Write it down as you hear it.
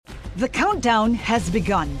The countdown has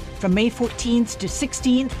begun. From May 14th to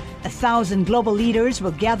 16th, 1,000 global leaders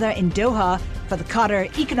will gather in Doha for the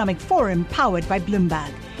Qatar Economic Forum powered by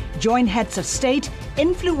Bloomberg. Join heads of state,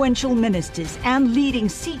 influential ministers, and leading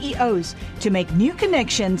CEOs to make new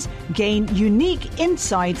connections, gain unique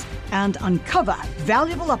insights, and uncover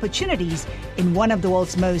valuable opportunities in one of the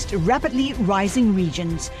world's most rapidly rising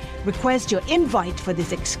regions. Request your invite for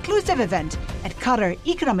this exclusive event at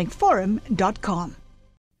QatarEconomicForum.com.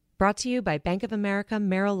 Brought to you by Bank of America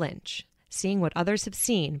Merrill Lynch. Seeing what others have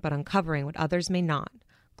seen, but uncovering what others may not.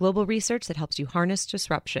 Global research that helps you harness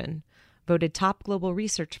disruption. Voted top global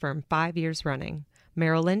research firm 5 years running.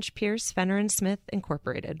 Merrill Lynch, Pierce, Fenner & Smith,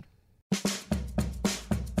 Incorporated.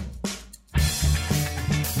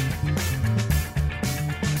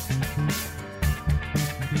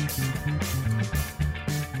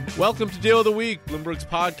 Welcome to Deal of the Week, Bloomberg's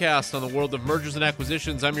podcast on the world of mergers and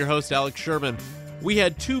acquisitions. I'm your host, Alex Sherman. We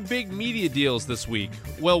had two big media deals this week.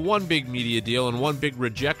 Well, one big media deal and one big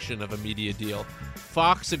rejection of a media deal.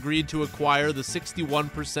 Fox agreed to acquire the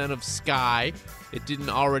 61% of Sky it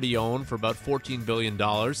didn't already own for about $14 billion.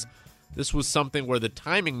 This was something where the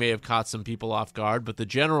timing may have caught some people off guard, but the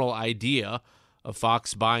general idea of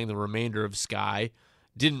Fox buying the remainder of Sky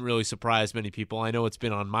didn't really surprise many people. I know it's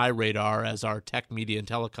been on my radar as our tech, media, and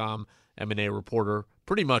telecom M&A reporter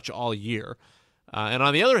pretty much all year. And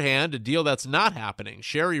on the other hand, a deal that's not happening.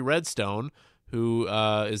 Shari Redstone, who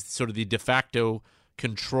is sort of the de facto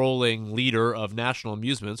controlling leader of National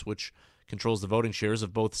Amusements, which controls the voting shares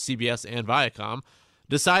of both CBS and Viacom,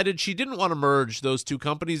 decided she didn't want to merge those two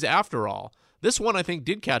companies after all. This one, I think,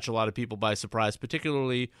 did catch a lot of people by surprise,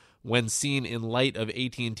 particularly when seen in light of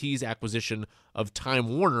AT&T's acquisition of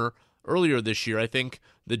Time Warner earlier this year. I think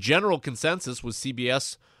the general consensus was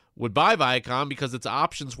CBS would buy Viacom because its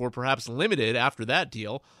options were perhaps limited after that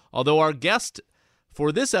deal, although our guest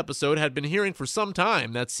for this episode had been hearing for some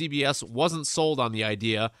time that CBS wasn't sold on the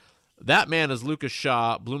idea. That man is Lucas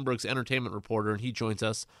Shaw, Bloomberg's entertainment reporter, and he joins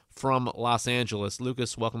us from Los Angeles.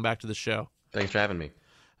 Lucas, welcome back to the show. Thanks for having me.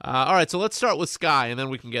 All right, so let's start with Sky, and then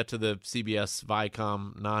we can get to the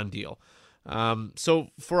CBS-Viacom non-deal. So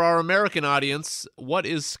for our American audience, what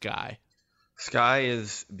is Sky? Sky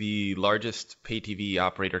is the largest pay TV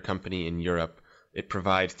operator company in Europe. It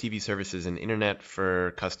provides TV services and internet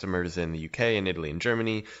for customers in the UK and Italy and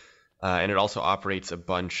Germany. And it also operates a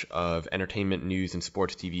bunch of entertainment, news, and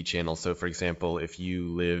sports TV channels. So, for example, if you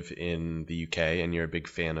live in the UK and you're a big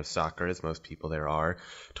fan of soccer, as most people there are,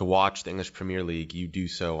 to watch the English Premier League, you do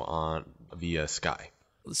so via Sky.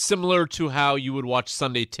 Similar to how you would watch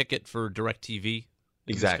Sunday Ticket for DirecTV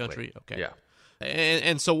in this country? Okay. Yeah.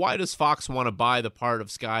 And so why does Fox want to buy the part of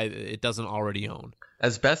Sky that it doesn't already own?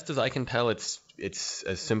 As best as I can tell, it's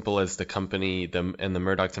as simple as the company and the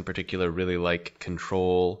Murdochs in particular really like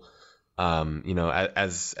control. As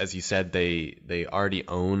you said, they already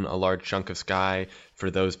own a large chunk of Sky. For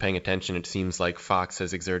those paying attention, it seems like Fox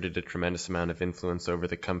has exerted a tremendous amount of influence over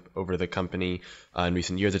the company in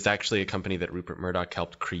recent years. It's actually a company that Rupert Murdoch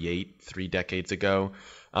helped create 3 decades ago.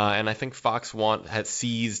 And I think Fox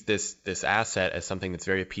sees this asset as something that's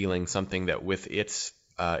very appealing, something that with its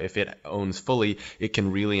if it owns fully, it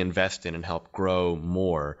can really invest in and help grow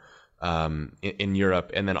more in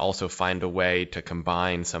Europe, and then also find a way to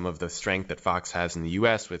combine some of the strength that Fox has in the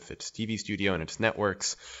US with its TV studio and its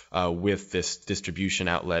networks with this distribution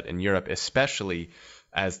outlet in Europe, especially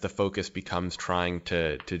as the focus becomes trying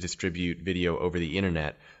to distribute video over the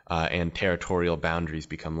internet and territorial boundaries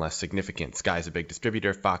become less significant. Sky's a big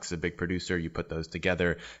distributor, Fox is a big producer. You put those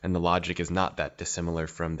together, and the logic is not that dissimilar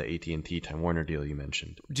from the AT&T Time Warner deal you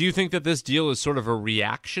mentioned. Do you think that this deal is sort of a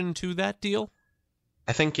reaction to that deal?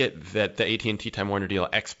 I think that the AT&T Time Warner deal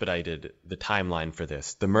expedited the timeline for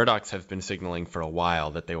this. The Murdochs have been signaling for a while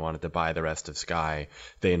that they wanted to buy the rest of Sky.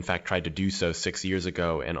 They, in fact, tried to do so 6 years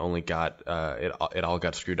ago and only got it all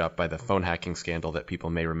got screwed up by the phone hacking scandal that people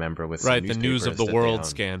may remember with right, the News of the World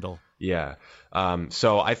scandal. Yeah.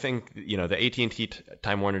 So I think the AT&T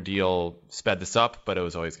Time Warner deal sped this up, but it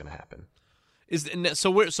was always going to happen. So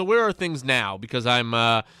where are things now? Because I'm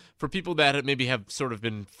for people that maybe have sort of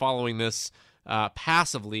been following this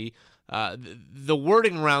passively, the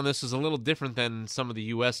wording around this is a little different than some of the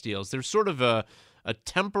U.S. deals. There's sort of a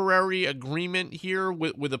temporary agreement here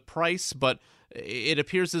with a price, but it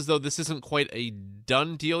appears as though this isn't quite a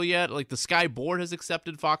done deal yet. Like the Sky board has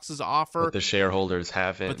accepted Fox's offer, but the shareholders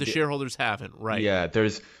haven't. Right? Yeah,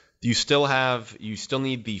 you still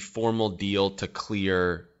need the formal deal to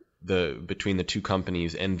clear between the two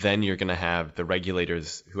companies, and then you're going to have the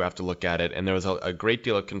regulators who have to look at it. And there was a great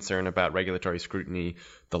deal of concern about regulatory scrutiny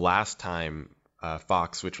the last time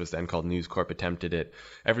Fox, which was then called News Corp, attempted it.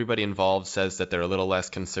 Everybody involved says that they're a little less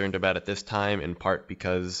concerned about it this time, in part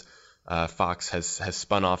because Fox has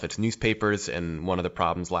spun off its newspapers, and one of the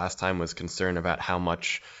problems last time was concern about how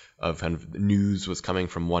much of kind of news was coming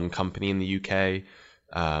from one company in the UK.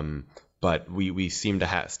 But we seem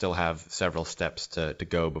to still have several steps to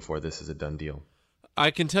go before this is a done deal.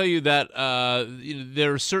 I can tell you that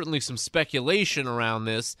there's certainly some speculation around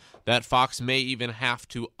this, that Fox may even have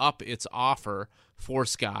to up its offer for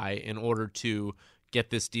Sky in order to get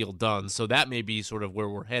this deal done. So that may be sort of where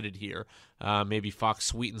we're headed here. Maybe Fox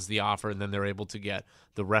sweetens the offer, and then they're able to get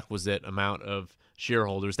the requisite amount of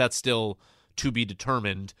shareholders. That's still to be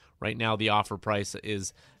determined. Right now, the offer price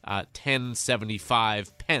is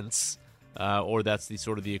 10.75 pence, or that's the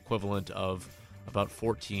sort of the equivalent of about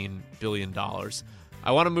 $14 billion.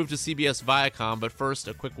 I want to move to CBS Viacom, but first,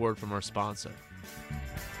 a quick word from our sponsor.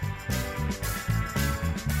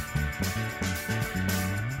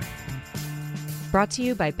 Brought to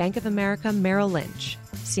you by Bank of America Merrill Lynch.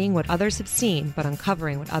 Seeing what others have seen, but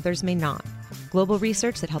uncovering what others may not. Global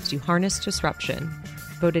research that helps you harness disruption.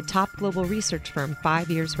 Voted top global research firm 5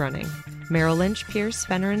 years running. Merrill Lynch, Pierce,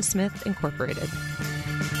 Fenner & Smith, Incorporated.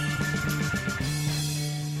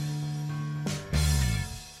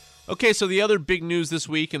 Okay, so the other big news this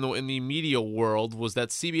week in the media world was that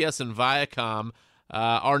CBS and Viacom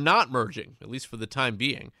are not merging, at least for the time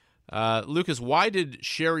being. Lucas, why did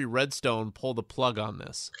Shari Redstone pull the plug on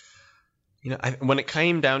this? When it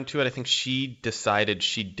came down to it, I think she decided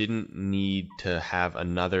she didn't need to have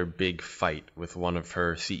another big fight with one of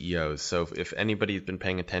her CEOs. So if anybody's been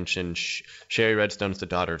paying attention, Shari Redstone is the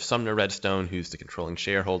daughter of Sumner Redstone, who's the controlling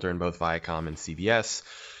shareholder in both Viacom and CBS.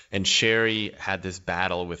 And Shari had this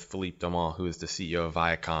battle with Philippe Domont, who is the CEO of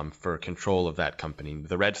Viacom, for control of that company.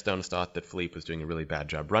 The Redstones thought that Philippe was doing a really bad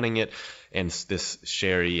job running it, and this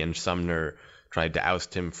Shari and Sumner tried to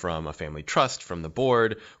oust him from a family trust, from the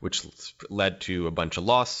board, which led to a bunch of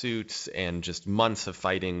lawsuits and just months of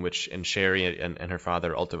fighting, and Shari and her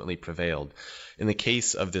father ultimately prevailed. In the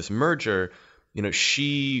case of this merger,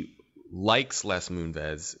 she likes Les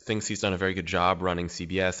Moonves, thinks he's done a very good job running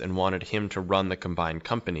CBS, and wanted him to run the combined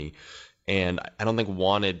company. And I don't think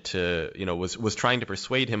wanted to, was trying to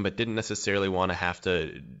persuade him, but didn't necessarily want to have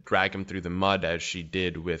to drag him through the mud as she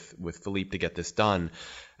did with Philippe to get this done.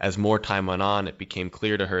 As more time went on, it became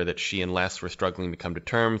clear to her that she and Les were struggling to come to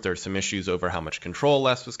terms. There were some issues over how much control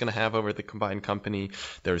Les was going to have over the combined company.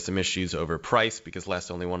 There were some issues over price, because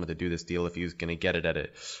Les only wanted to do this deal if he was going to get it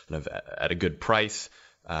at a good price.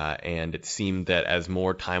 And it seemed that as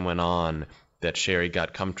more time went on, that Shari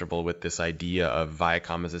got comfortable with this idea of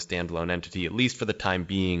Viacom as a standalone entity, at least for the time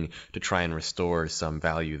being, to try and restore some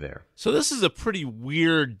value there. So this is a pretty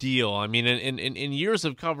weird deal. I mean, in years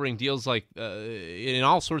of covering deals like in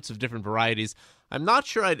all sorts of different varieties, I'm not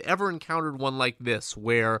sure I'd ever encountered one like this,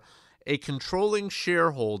 where a controlling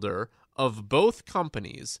shareholder of both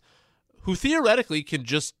companies, who theoretically can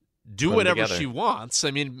just do whatever she wants.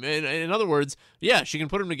 I mean, in other words, yeah, she can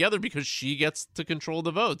put them together because she gets to control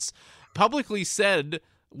the votes. Publicly said,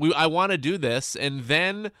 I want to do this, and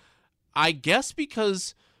then I guess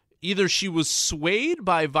because either she was swayed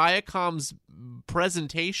by Viacom's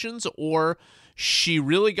presentations, or she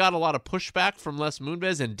really got a lot of pushback from Les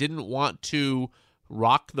Moonves and didn't want to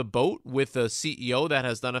rock the boat with a CEO that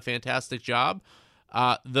has done a fantastic job.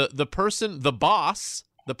 The person, the boss,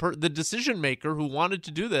 the decision maker who wanted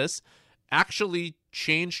to do this, actually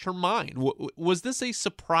changed her mind. Was this a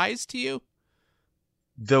surprise to you?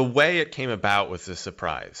 The way it came about was a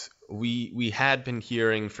surprise. We had been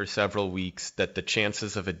hearing for several weeks that the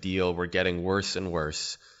chances of a deal were getting worse and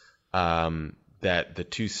worse, that the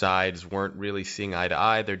two sides weren't really seeing eye to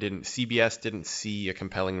eye. CBS didn't see a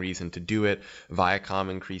compelling reason to do it.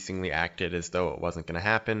 Viacom increasingly acted as though it wasn't going to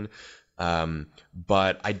happen.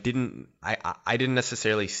 But I didn't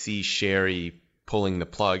necessarily see Shari pulling the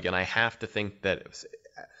plug, and I have to think that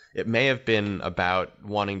it may have been about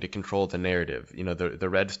wanting to control the narrative. The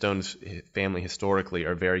Redstones family historically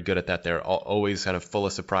are very good at that. They're always kind of full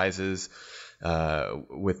of surprises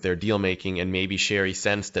with their deal making, and maybe Shari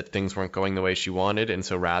sensed that things weren't going the way she wanted, and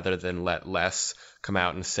so rather than let Les come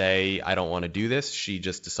out and say, I don't want to do this, she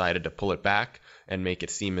just decided to pull it back and make it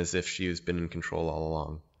seem as if she has been in control all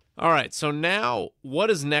along. All right, so now what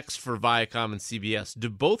is next for Viacom and CBS? Do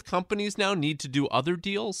both companies now need to do other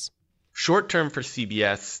deals? Short term for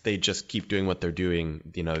CBS, they just keep doing what they're doing.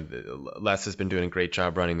 Les has been doing a great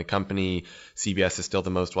job running the company. CBS is still the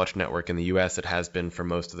most watched network in the U.S. It has been for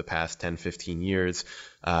most of the past 10, 15 years.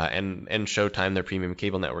 And Showtime, their premium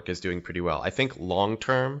cable network, is doing pretty well. I think long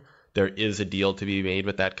term, there is a deal to be made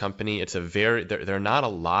with that company. It's there are not a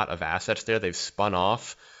lot of assets there. They've spun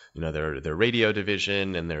off, their radio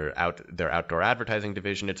division and their outdoor advertising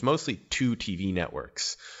division. It's mostly 2 TV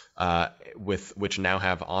networks, with which now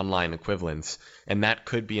have online equivalents, and that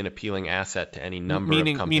could be an appealing asset to any number of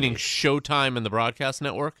companies. Meaning Showtime and the broadcast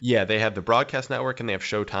network? Yeah, they have the broadcast network and they have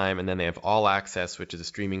Showtime, and then they have All Access, which is a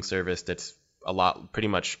streaming service that's pretty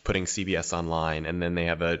much putting CBS online, and then they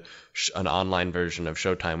have an online version of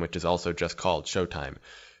Showtime, which is also just called Showtime.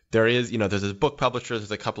 There is, there's a book publisher,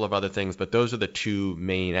 there's a couple of other things, but those are the 2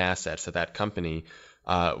 main assets of that company.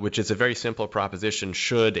 Which is a very simple proposition.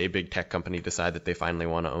 Should a big tech company decide that they finally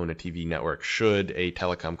want to own a TV network, should a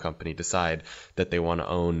telecom company decide that they want to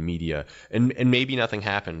own media, and maybe nothing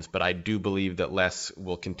happens, but I do believe that Les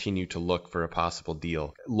will continue to look for a possible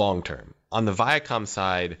deal long term. On the Viacom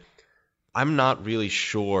side, I'm not really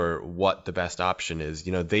sure what the best option is.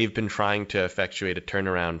 They've been trying to effectuate a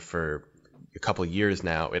turnaround for a couple of years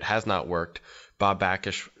now. It has not worked. Bob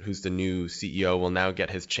Bakish, who's the new CEO, will now get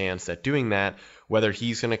his chance at doing that. Whether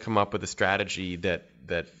he's going to come up with a strategy that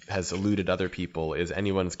has eluded other people is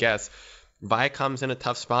anyone's guess. Viacom's in a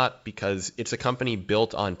tough spot because it's a company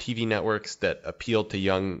built on TV networks that appeal to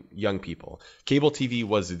young people. Cable TV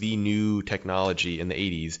was the new technology in the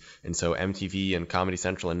 80s, and so MTV and Comedy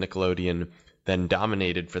Central and Nickelodeon then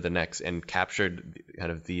dominated for the next and captured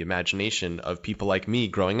kind of the imagination of people like me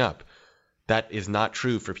growing up. That is not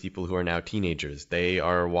true for people who are now teenagers. They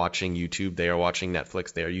are watching YouTube, they are watching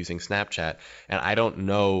Netflix, they are using Snapchat, and I don't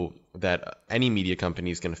know that any media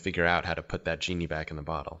company is going to figure out how to put that genie back in the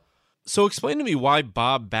bottle. So explain to me why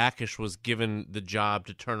Bob Bakish was given the job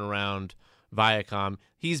to turn around Viacom.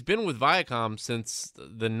 He's been with Viacom since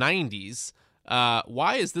the 90s.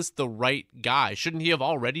 Why is this the right guy? Shouldn't he have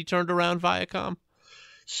already turned around Viacom?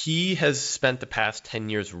 He has spent the past 10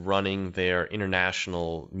 years running their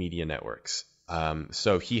international media networks.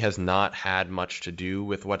 So he has not had much to do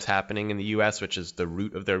with what's happening in the U.S., which is the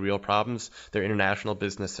root of their real problems. Their international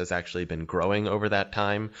business has actually been growing over that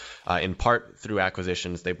time, in part through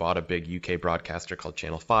acquisitions. They bought a big UK broadcaster called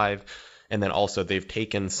Channel 5. And then also they've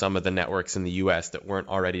taken some of the networks in the U.S. that weren't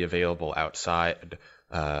already available outside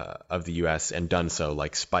of the U.S. and done so,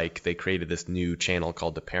 like Spike. They created this new channel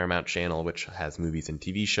called the Paramount Channel, which has movies and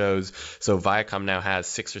TV shows. So Viacom now has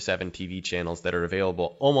 6 or 7 TV channels that are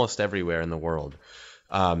available almost everywhere in the world.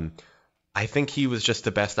 I think he was just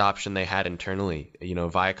the best option they had internally.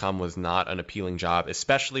 Viacom was not an appealing job,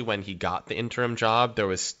 especially when he got the interim job.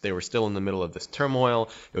 They were still in the middle of this turmoil.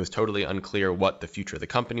 It was totally unclear what the future of the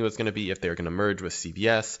company was going to be, if they were going to merge with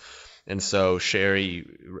CBS. And so Shari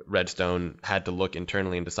Redstone had to look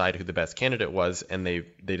internally and decide who the best candidate was, and they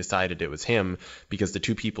decided it was him because the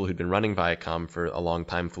 2 people who'd been running Viacom for a long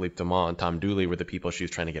time, Philippe Dumont and Tom Dooley, were the people she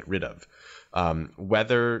was trying to get rid of.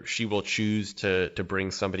 Whether she will choose to bring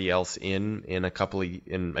somebody else in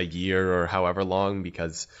a year or however long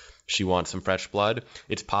because she wants some fresh blood,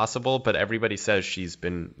 it's possible, but everybody says she's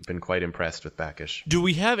been quite impressed with Bakish. Do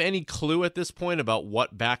we have any clue at this point about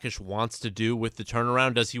what Bakish wants to do with the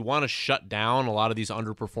turnaround? Does he want to shut down a lot of these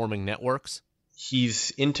underperforming networks?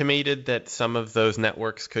 He's intimated that some of those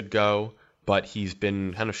networks could go, but he's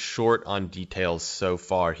been kind of short on details so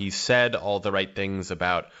far. He's said all the right things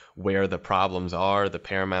about where the problems are. The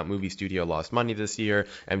Paramount Movie Studio lost money this year.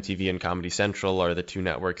 MTV and Comedy Central are the 2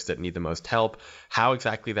 networks that need the most help. How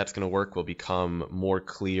exactly that's going to work will become more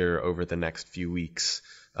clear over the next few weeks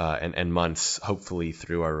and months, hopefully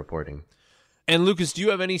through our reporting. And Lucas, do you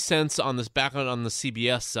have any sense on this background on the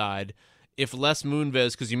CBS side, if Les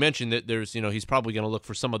Moonves, because you mentioned that there's, he's probably going to look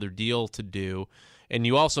for some other deal to do, and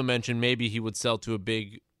you also mentioned maybe he would sell to a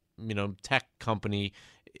big, tech company.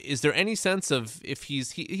 Is there any sense of if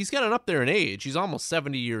he's gotten up there in age? He's almost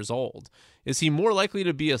 70 years old. Is he more likely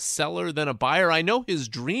to be a seller than a buyer? I know his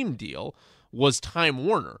dream deal was Time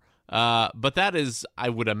Warner, but that is, I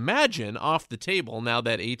would imagine, off the table now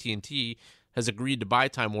that AT&T has agreed to buy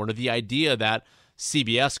Time Warner. The idea that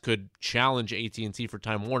CBS could challenge AT&T for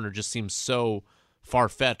Time Warner just seems so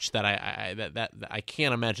far-fetched that I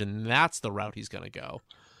can't imagine that's the route he's going to go.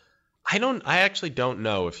 I actually don't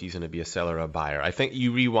know if he's going to be a seller or a buyer. I think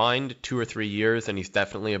you rewind 2 or 3 years and he's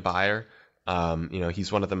definitely a buyer.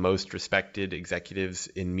 He's one of the most respected executives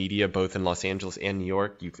in media, both in Los Angeles and New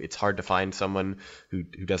York. It's hard to find someone who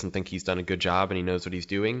doesn't think he's done a good job and he knows what he's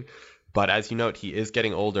doing. But as you note, he is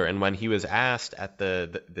getting older. And when he was asked at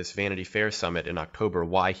this Vanity Fair summit in October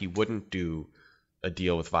why he wouldn't do a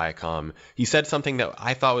deal with Viacom, he said something that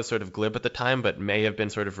I thought was sort of glib at the time, but may have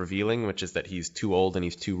been sort of revealing, which is that he's too old and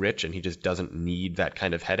he's too rich and he just doesn't need that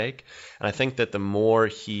kind of headache. And I think that the more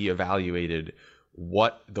he evaluated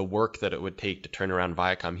what the work that it would take to turn around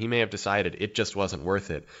Viacom, he may have decided it just wasn't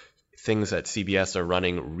worth it. Things at CBS are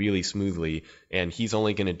running really smoothly, and he's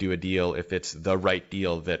only going to do a deal if it's the right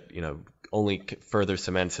deal that, only further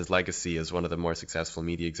cements his legacy as one of the more successful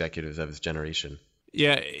media executives of his generation.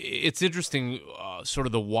 Yeah, it's interesting, sort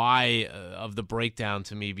of the why of the breakdown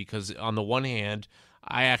to me, because on the one hand,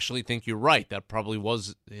 I actually think you're right. That probably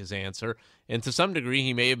was his answer. And to some degree,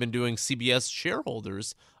 he may have been doing CBS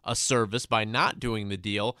shareholders a service by not doing the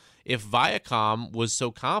deal. If Viacom was so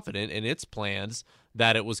confident in its plans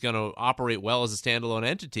that it was going to operate well as a standalone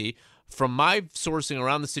entity, from my sourcing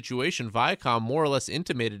around the situation, Viacom more or less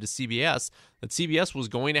intimated to CBS that CBS was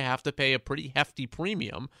going to have to pay a pretty hefty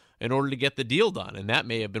premium in order to get the deal done. And that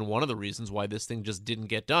may have been one of the reasons why this thing just didn't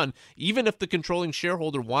get done. Even if the controlling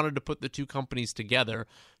shareholder wanted to put the two companies together,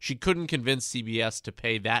 she couldn't convince CBS to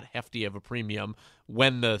pay that hefty of a premium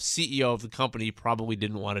when the CEO of the company probably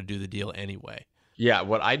didn't want to do the deal anyway. Yeah,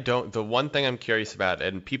 the one thing I'm curious about,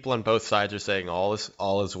 and people on both sides are saying all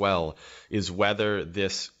is well, is whether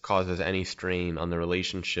this causes any strain on the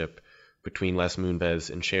relationship between Les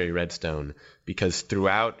Moonves and Shari Redstone. Because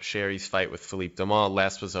throughout Shari's fight with Philippe Dauman,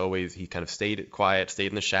 Les was always, he kind of stayed quiet,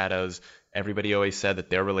 stayed in the shadows. Everybody always said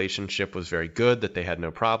that their relationship was very good, that they had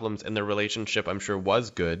no problems, and their relationship, I'm sure,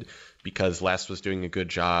 was good because Les was doing a good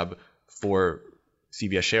job for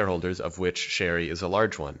CBS shareholders, of which Shari is a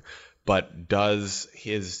large one. But does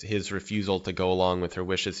his refusal to go along with her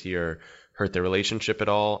wishes here hurt their relationship at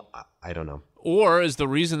all? I don't know. Or is the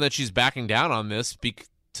reason that she's backing down on this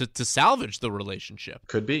to salvage the relationship?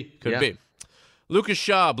 Could be. Could be. Lucas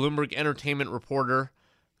Shaw, Bloomberg entertainment reporter,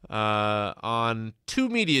 on two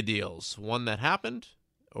media deals, one that happened,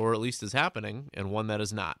 or at least is happening, and one that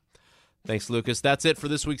is not. Thanks, Lucas. That's it for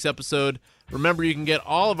this week's episode. Remember, you can get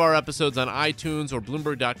all of our episodes on iTunes or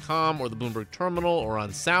Bloomberg.com or the Bloomberg Terminal or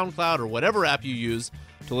on SoundCloud or whatever app you use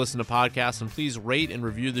to listen to podcasts. And please rate and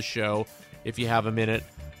review the show if you have a minute.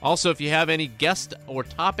 Also, if you have any guest or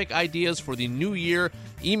topic ideas for the new year,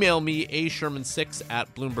 email me,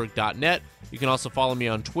 asherman6@bloomberg.net. You can also follow me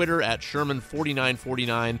on Twitter at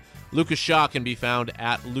Sherman4949. Lucas Shaw can be found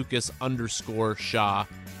at Lucas_Shaw.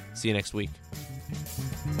 See you next week.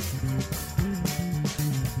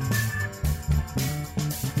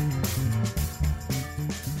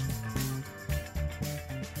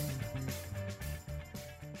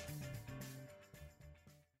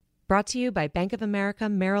 Brought to you by Bank of America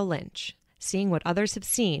Merrill Lynch. Seeing what others have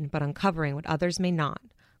seen, but uncovering what others may not.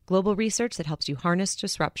 Global research that helps you harness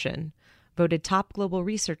disruption. Voted top global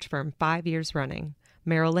research firm 5 years running.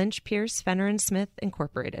 Merrill Lynch, Pierce, Fenner & Smith,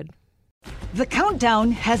 Incorporated. The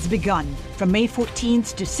countdown has begun. From May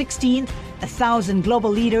 14th to 16th, 1,000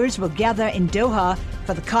 global leaders will gather in Doha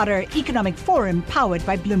for the Qatar Economic Forum powered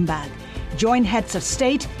by Bloomberg. Join heads of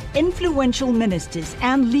state, influential ministers,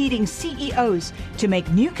 and leading CEOs to make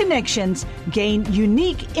new connections, gain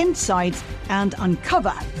unique insights, and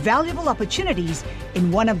uncover valuable opportunities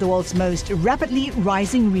in one of the world's most rapidly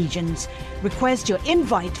rising regions. Request your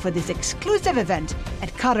invite for this exclusive event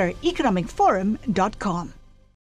at QatarEconomicForum.com.